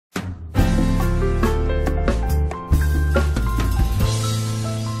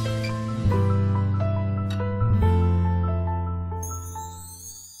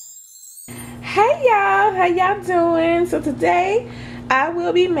y'all doing? So today I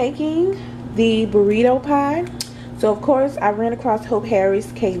will be making the burrito pie. So of course I ran across Hope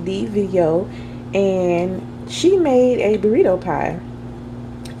HarrisKD video and she made a burrito pie,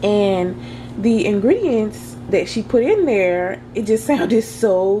 and the ingredients that she put in there, it just sounded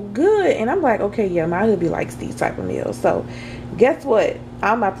so good, and I'm like, okay, yeah, my hubby likes these type of meals. So guess what,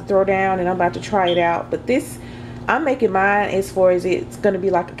 I'm about to throw down and I'm about to try it out. But this, I'm making mine as far as it's going to be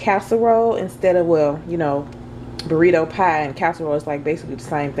like a casserole instead of, well, you know, burrito pie and casserole is like basically the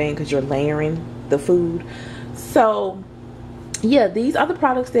same thing because you're layering the food. So yeah, these are the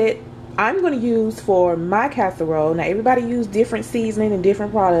products that I'm going to use for my casserole. Now everybody use different seasoning and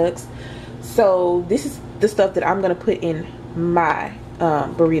different products, so this is the stuff that I'm going to put in my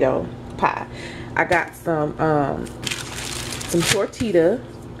burrito pie. I got some tortilla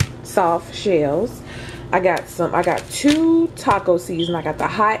soft shells. I got two taco season. I got the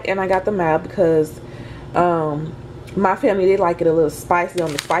hot and I got the mild because my family, they like it a little spicy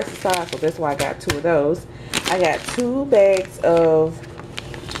on the spicy side, so that's why I got two of those. I got 2 bags of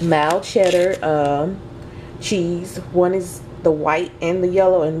mild cheddar cheese. One is the white and the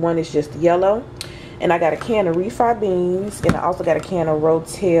yellow, and one is just yellow. And I got a can of refried beans, and I also got a can of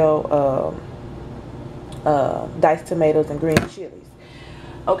Rotel diced tomatoes and green chilies.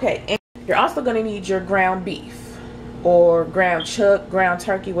 Okay, and you're also going to need your ground beef or ground chuck, ground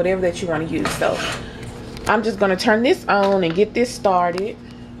turkey, whatever that you want to use. So I'm just going to turn this on and get this started.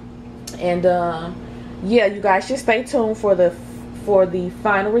 And yeah, you guys just stay tuned for the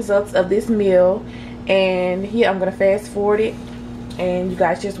final results of this meal. And yeah, I'm going to fast forward it, and you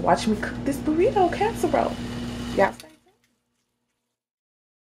guys just watch me cook this burrito casserole. Y'all stay tuned.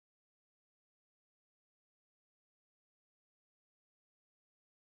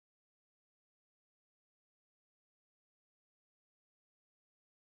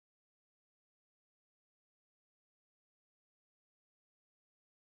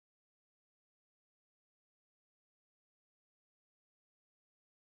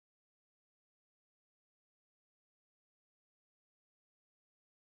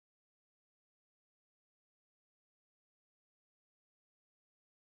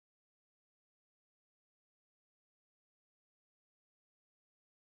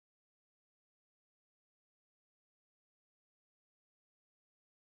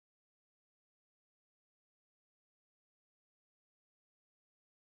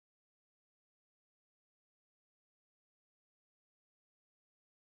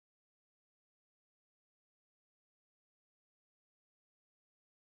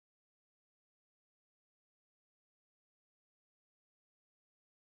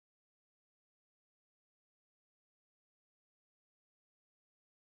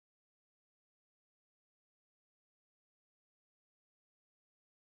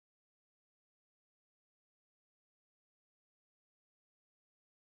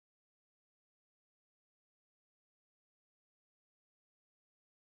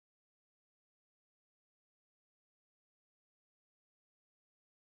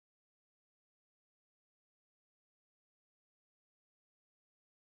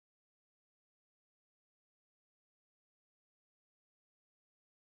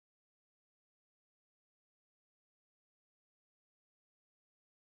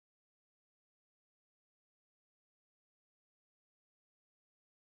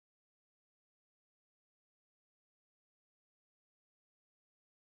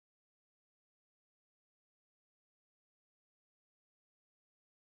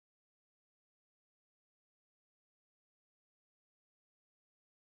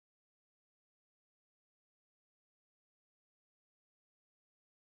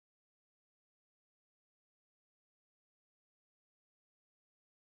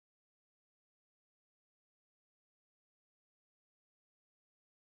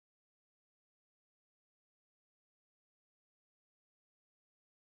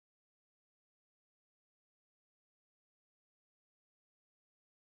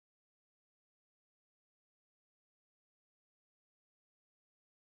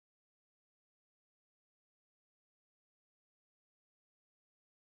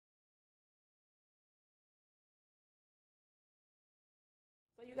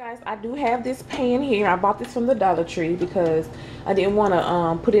 So you guys, I do have this pan here. I bought this from the Dollar Tree because I didn't want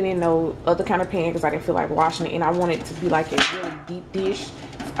to put it in no other kind of pan because I didn't feel like washing it, and I want it to be like a really deep dish.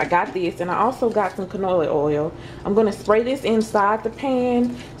 I got this, and I also got some canola oil. I'm going to spray this inside the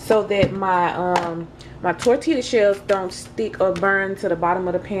pan so that my my tortilla shells don't stick or burn to the bottom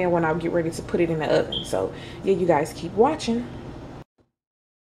of the pan when I get ready to put it in the oven. So yeah, you guys keep watching.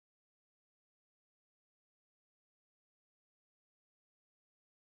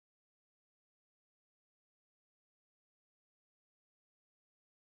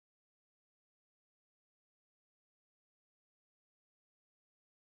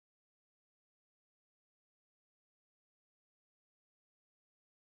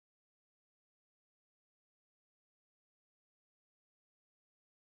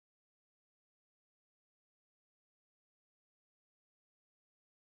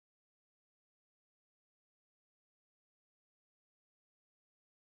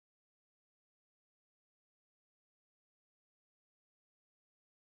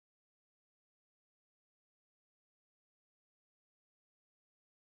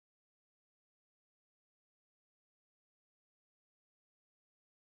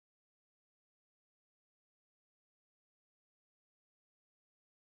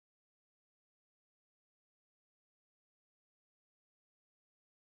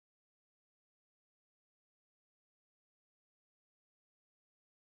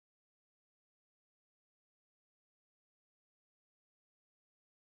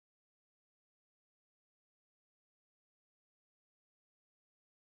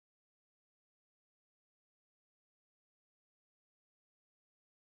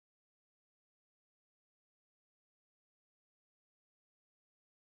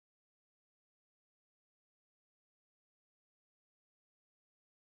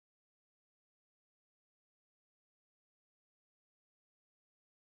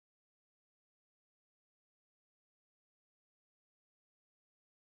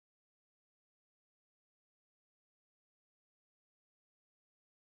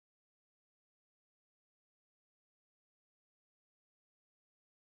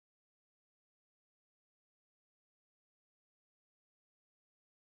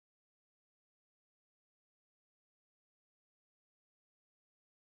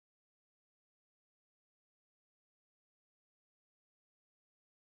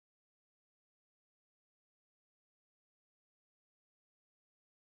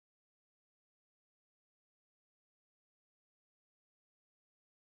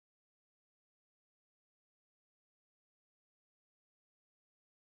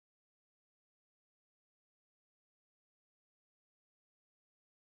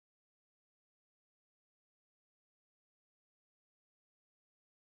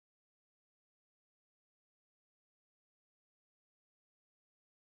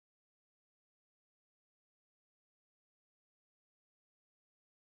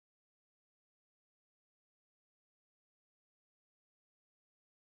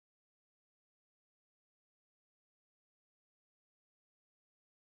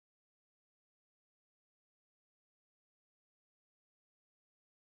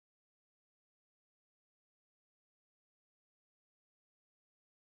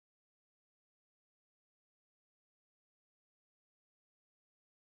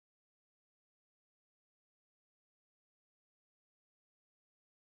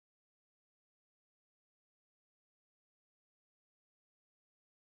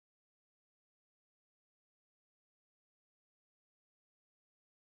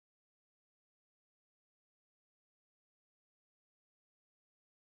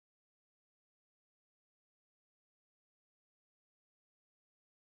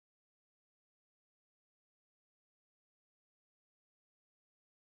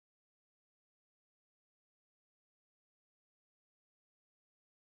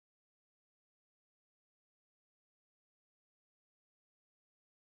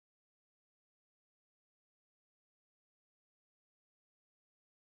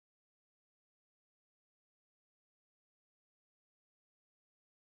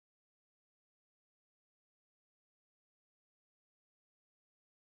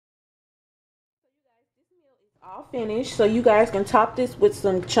 All finished, so you guys can top this with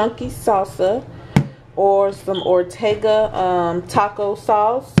some chunky salsa or some Ortega taco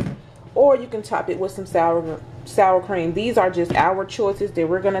sauce, or you can top it with some sour cream. These are just our choices that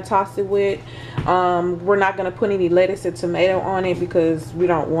we're gonna toss it with. We're not gonna put any lettuce or tomato on it because we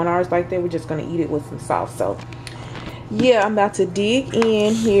don't want ours like that. We're just gonna eat it with some sauce. So yeah, I'm about to dig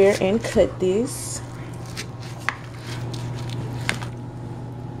in here and cut this.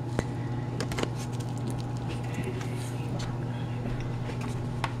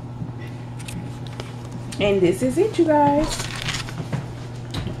 And this is it, you guys.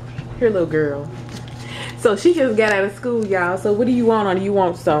 Here, little girl. So she just got out of school, y'all. So what do you want on it? You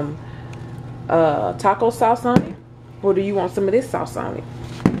want some taco sauce on it? Or do you want some of this sauce on it?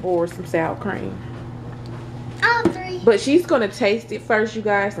 Or some sour cream? All three. But she's going to taste it first, you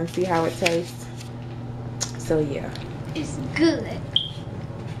guys, and see how it tastes. So yeah. It's good.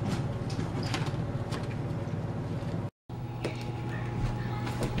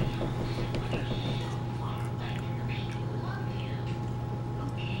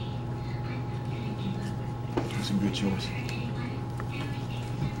 Some good choice.